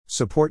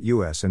Support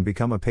us and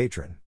become a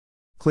patron.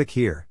 Click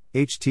here,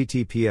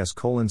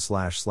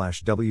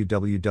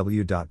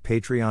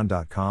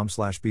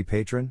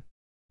 https://www.patreon.com/bepatron.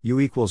 U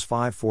equals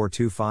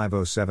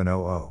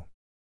 542507000.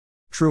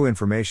 True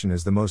information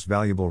is the most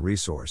valuable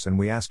resource and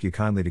we ask you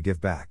kindly to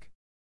give back.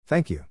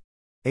 Thank you.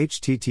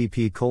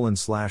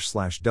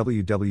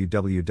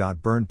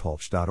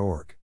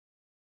 http://www.burnpulch.org.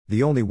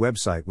 The only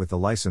website with the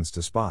license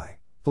to spy.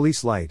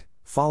 Police Light.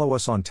 Follow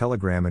us on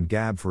Telegram and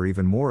Gab for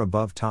even more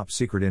above top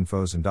secret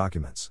infos and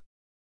documents.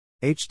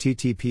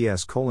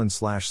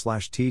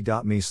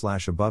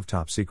 https://t.me/above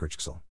top secret.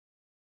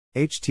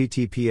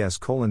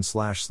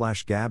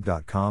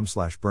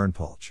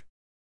 https://gab.com/burnpulch.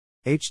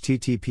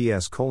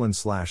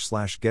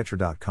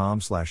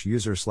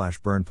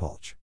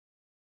 https://getter.com/user/burnpulch.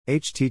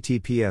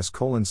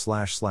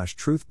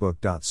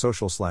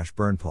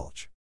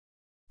 https://truthbook.social/burnpulch.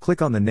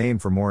 Click on the name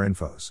for more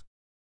infos.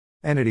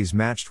 Entities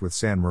matched with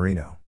San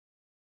Marino.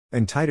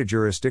 Entita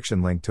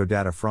jurisdiction link to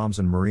data from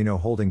San Marino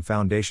Holding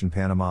Foundation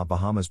Panama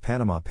Bahamas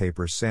Panama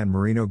Papers San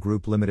Marino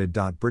Group Limited.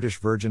 British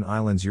Virgin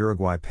Islands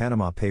Uruguay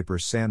Panama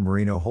Papers San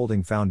Marino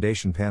Holding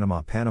Foundation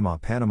Panama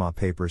Panama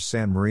Papers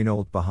San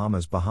Marino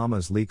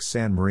Bahamas Leaks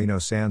San Marino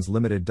Sands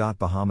Limited.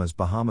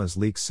 Bahamas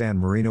Leaks San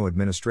Marino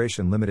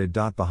Administration Limited.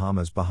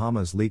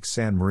 Bahamas Leaks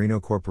San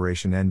Marino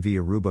Corporation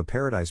NV Aruba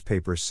Paradise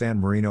Papers San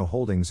Marino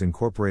Holdings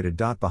Incorporated.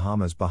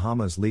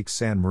 Bahamas Leaks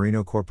San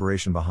Marino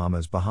Corporation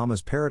Bahamas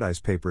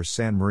Paradise Papers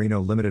San Marino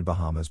Limited.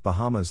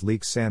 Bahamas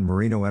Leaks San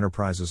Marino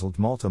Enterprises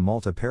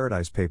Malta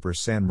Paradise Papers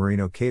San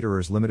Marino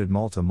Caterers Limited.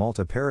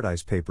 Malta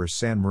Paradise Papers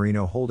San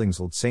Marino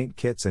Holdings St.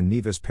 Kitts and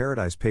Nevis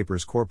Paradise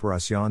Papers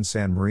Corporación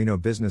San Marino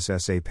Business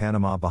SA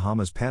Panama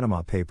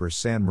Panama Papers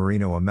San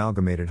Marino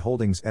Amalgamated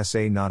Holdings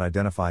SA Not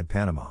Identified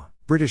Panama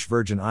British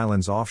Virgin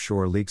Islands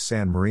Offshore Leaks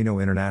San Marino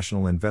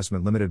International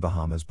Investment Limited.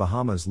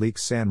 Bahamas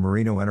Leaks San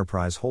Marino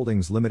Enterprise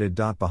Holdings Limited.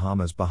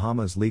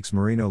 Bahamas Leaks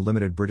Marino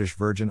Limited. British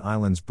Virgin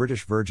Islands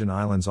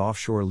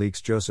Offshore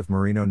Leaks Joseph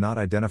Marino Not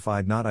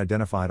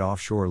Identified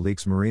Offshore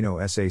Leaks Marino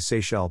SA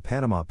Seychelles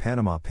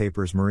Panama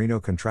Papers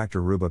Marino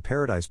Contractor Aruba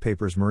Paradise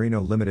Papers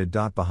Marino Limited.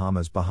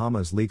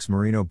 Bahamas Leaks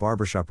Marino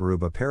Barbershop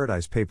Aruba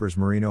Paradise Papers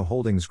Marino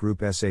Holdings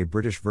Group SA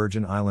British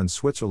Virgin Islands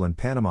Switzerland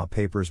Panama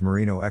Papers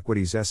Marino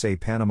Equities SA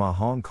Panama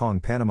Hong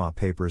Kong Panama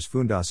Papers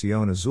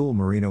Fundación Azul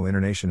Marino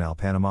Internacional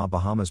Panama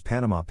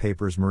Panama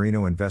Papers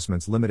Marino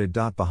Investments Limited.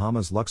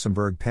 Bahamas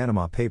Luxembourg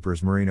Panama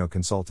Papers Marino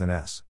Consultant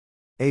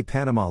S.A.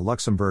 Panama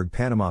Luxembourg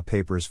Panama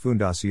Papers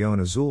Fundación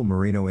Azul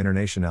Marino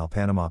Internacional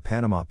Panama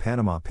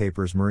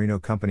Papers Marino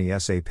Company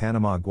SA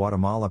Panama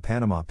Guatemala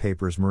Panama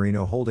Papers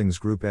Marino Holdings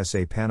Group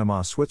SA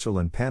Panama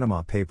Switzerland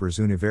Panama Papers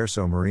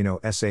Universo Marino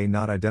SA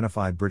Not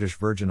Identified British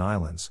Virgin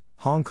Islands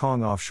Hong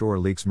Kong Offshore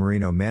Leaks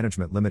Marino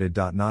Management Limited.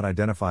 Not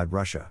Identified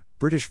Russia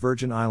British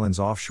Virgin Islands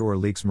Offshore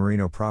Leaks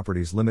Marino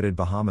Properties Limited.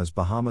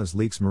 Bahamas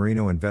Leaks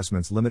Marino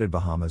Investments Limited.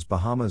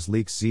 Bahamas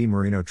Leaks Z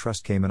Marino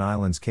Trust Cayman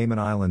Islands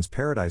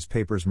Paradise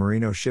Papers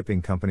Marino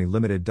Shipping Company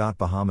Limited.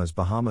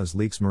 Bahamas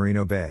Leaks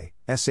Marino Bay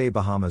SA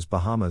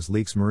Bahamas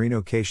Leaks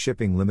Marino K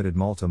Shipping Limited.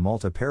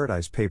 Malta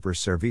Paradise Papers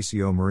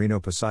Servicio Marino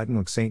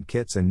Poseidon St.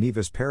 Kitts and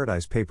Nevis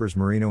Paradise Papers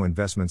Marino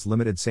Investments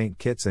Limited. St.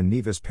 Kitts and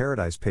Nevis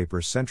Paradise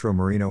Papers Centro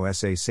Marino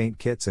SA St.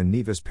 Kitts and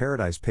Nevis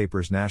Paradise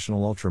Papers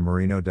National Ultra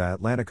Marino de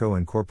Atlantico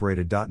Incorporated.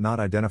 Not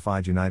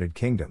Identified United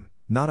Kingdom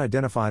Not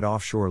Identified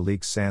Offshore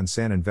Leaks San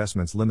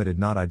Investments Limited.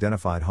 Not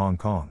Identified Hong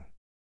Kong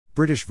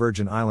British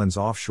Virgin Islands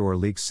Offshore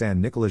Leaks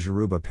San Nicolas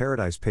Aruba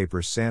Paradise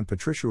Papers San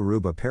Patricio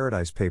Aruba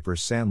Paradise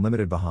Papers San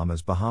Limited.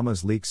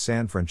 Bahamas Leaks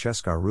San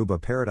Francesca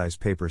Aruba Paradise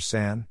Papers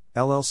San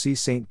LLC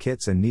St.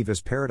 Kitts and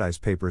Nevis Paradise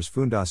Papers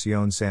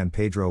Fundación San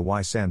Pedro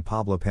y San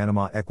Pablo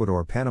Panama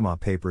Ecuador Panama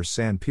Papers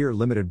San Pierre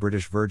Limited.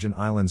 British Virgin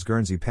Islands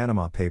Guernsey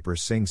Panama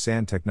Papers Sing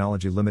San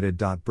Technology Limited.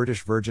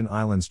 British Virgin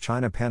Islands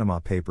China Panama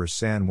Papers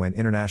San Wen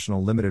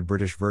International Limited.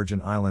 British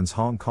Virgin Islands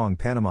Hong Kong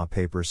Panama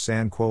Papers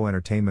San Quo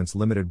Entertainments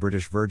Limited.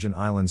 British Virgin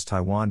Islands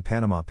Taiwan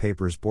Panama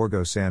Papers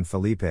Borgo San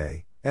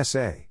Felipe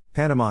SA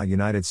Panama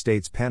United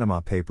States Panama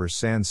Papers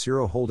San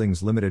Siro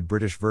Holdings Limited.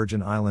 British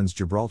Virgin Islands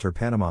Gibraltar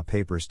Panama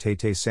Papers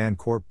Tete San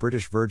Corp.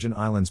 British Virgin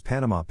Islands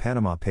Panama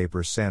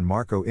Papers San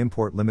Marco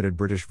Import Limited.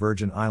 British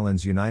Virgin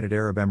Islands United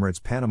Arab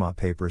Emirates Panama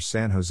Papers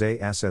San Jose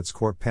Assets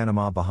Corp.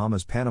 Panama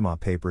Bahamas Panama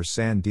Papers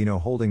San Dino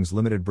Holdings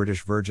Limited.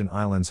 British Virgin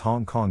Islands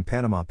Hong Kong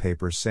Panama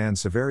Papers San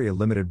Severia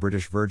Limited.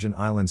 British Virgin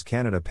Islands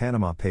Canada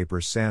Panama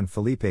Papers San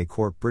Felipe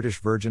Corp.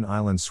 British Virgin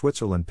Islands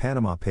Switzerland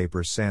Panama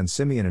Papers San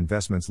Simeon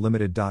Investments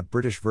Limited.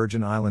 British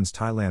Virgin Islands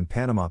Thailand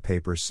Panama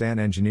Papers San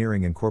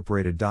Engineering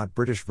Incorporated.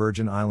 British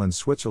Virgin Islands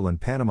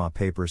Switzerland Panama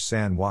Papers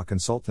San Hua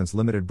Consultants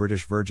Limited.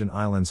 British Virgin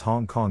Islands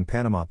Hong Kong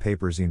Panama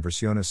Papers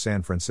Inversiones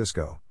San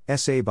Francisco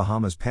SA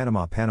Bahamas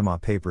Panama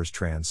Papers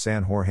Trans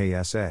San Jorge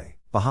SA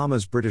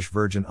Bahamas, British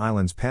Virgin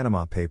Islands,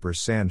 Panama Papers,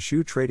 SAN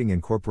Shoe Trading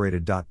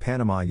Incorporated.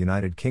 Panama,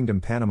 United Kingdom,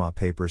 Panama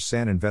Papers,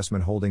 SAN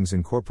Investment Holdings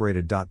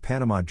Incorporated.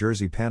 Panama,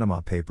 Jersey,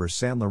 Panama Papers,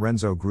 San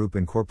Lorenzo Group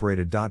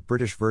Incorporated.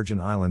 British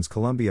Virgin Islands,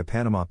 Colombia,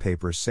 Panama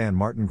Papers, San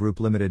Martin Group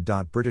Limited.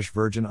 British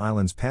Virgin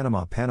Islands,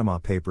 Panama, Panama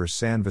Papers,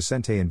 San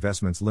Vicente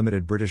Investments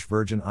Limited. British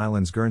Virgin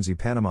Islands, Guernsey,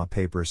 Panama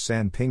Papers,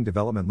 San Ping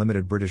Development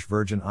Limited. British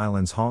Virgin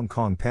Islands, Hong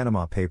Kong,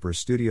 Panama Papers,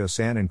 Studio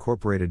SAN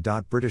Incorporated.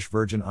 British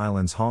Virgin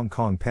Islands, Hong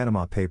Kong,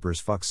 Panama Papers,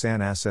 Fuck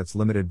SAN Assets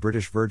Limited.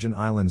 British Virgin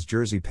Islands,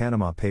 Jersey,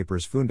 Panama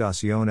Papers,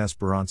 Fundación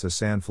Esperanza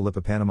San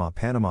Felipe, Panama.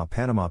 Panama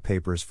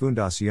Papers,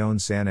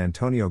 Fundación San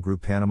Antonio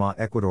Group, Panama.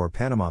 Ecuador,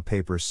 Panama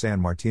Papers, San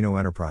Martino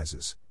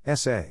Enterprises,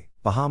 S.A.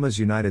 Bahamas,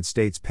 United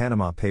States,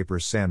 Panama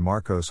Papers, San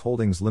Marcos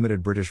Holdings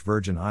Limited. British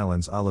Virgin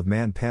Islands, Isle of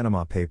Man,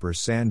 Panama Papers,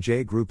 San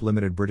J Group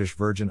Limited. British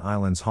Virgin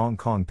Islands, Hong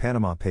Kong,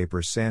 Panama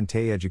Papers, San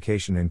Tay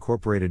Education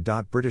Incorporated.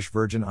 British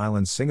Virgin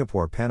Islands,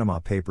 Singapore, Panama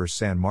Papers,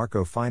 San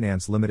Marco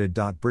Finance Limited.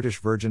 British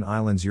Virgin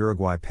Islands,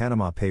 Uruguay,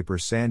 Panama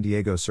Papers, San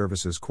Diego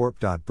Services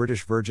Corp.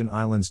 British Virgin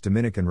Islands,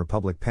 Dominican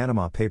Republic,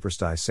 Panama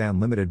Papers, San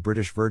Limited.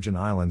 British Virgin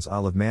Islands,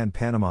 Isle of Man,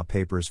 Panama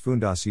Papers,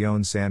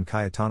 Fundación San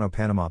Cayetano,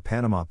 Panama.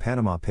 Panama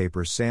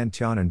Papers, San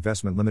Tian Investment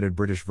Limited.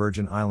 British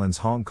Virgin Islands,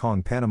 Hong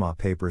Kong, Panama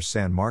Papers,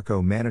 San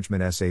Marco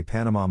Management S.A.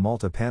 Panama.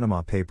 Malta,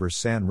 Panama Papers,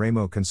 San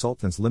Remo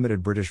Consultants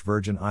Limited. British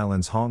Virgin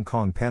Islands, Hong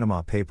Kong,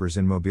 Panama Papers,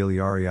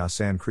 Inmobiliaria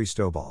San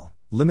Cristobal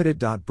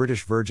Limited.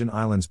 British Virgin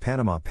Islands,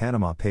 Panama.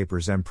 Panama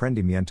Papers,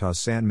 Emprendimientos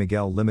San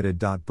Miguel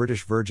Limited.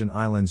 British Virgin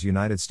Islands,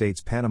 United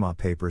States, Panama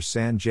Papers,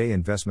 San J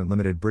Investment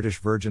Limited. British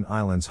Virgin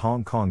Islands,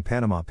 Hong Kong,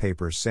 Panama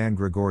Papers, San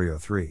Gregorio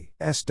 3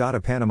 S.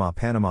 Panama.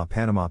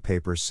 Panama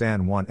Papers,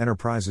 San Juan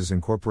Enterprises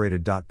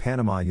Incorporated.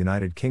 Panama,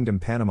 United Kingdom,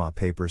 Panama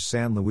Papers,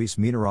 San Luis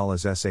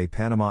Minerales S.A.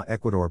 Panama.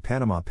 Ecuador,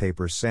 Panama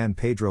Papers, San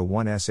Pedro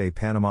 1 S.A.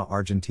 Panama.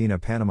 Argentina,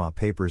 Panama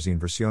Papers,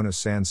 Inversiones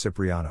San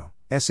Cipriano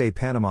S.A.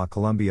 Panama.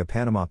 Colombia,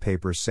 Panama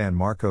Papers, San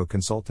Marco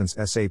Consultants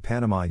S.A.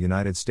 Panama.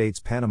 United States,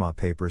 Panama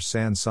Papers,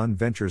 San Sun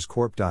Ventures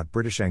Corp.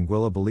 British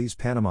Anguilla, Belize,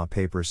 Panama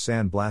Papers,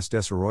 San Blas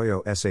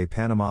Desarrollo S.A.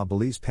 Panama.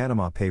 Belize,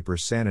 Panama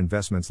Papers, San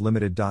Investments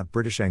Limited.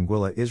 British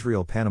Anguilla,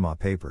 Israel, Panama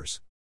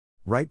Papers.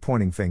 Right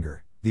pointing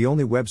finger, the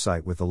only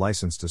website with the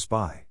license to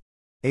spy.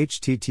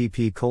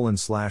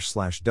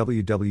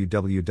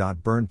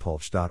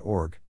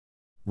 http://www.burnpulch.org.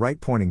 Right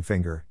pointing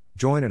finger,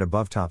 join at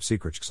above top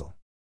secret.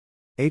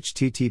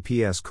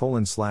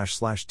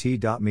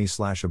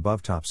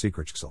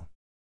 https://t.me/above-top-secret.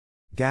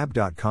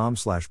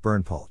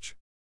 gab.com/burnpulch.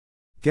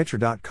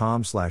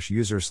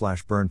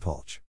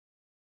 getcher.com/user/burnpulch.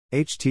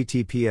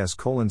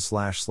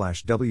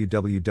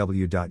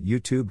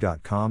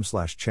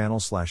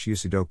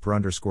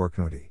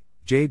 https://www.youtube.com/channel/usidokper_knuti.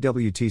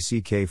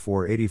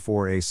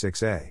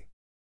 JWTCK484A6A.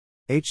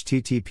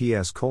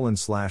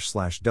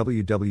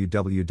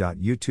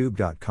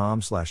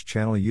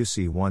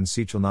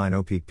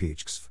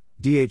 https://www.youtube.com/channel-UC1C9OPEAKPEACHXF.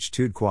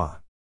 DH2 Qua.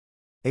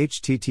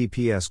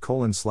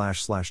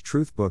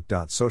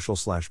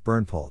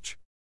 https://truthbook.social/burnpulch.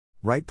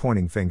 Right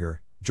pointing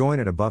finger, join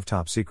at above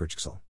top secret.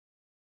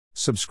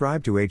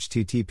 Subscribe to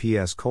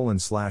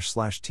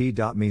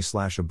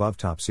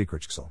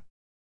https://t.me/above-top-secret.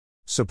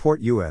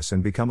 Support us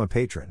and become a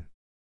patron.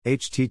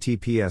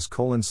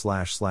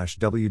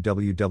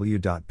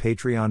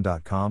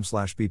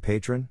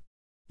 https://www.patreon.com/bepatron.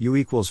 U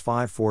equals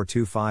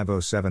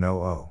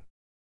 542507000.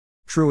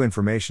 True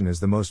information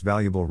is the most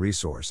valuable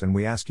resource and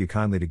we ask you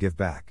kindly to give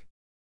back.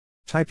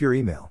 Type your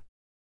email.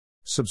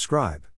 Subscribe.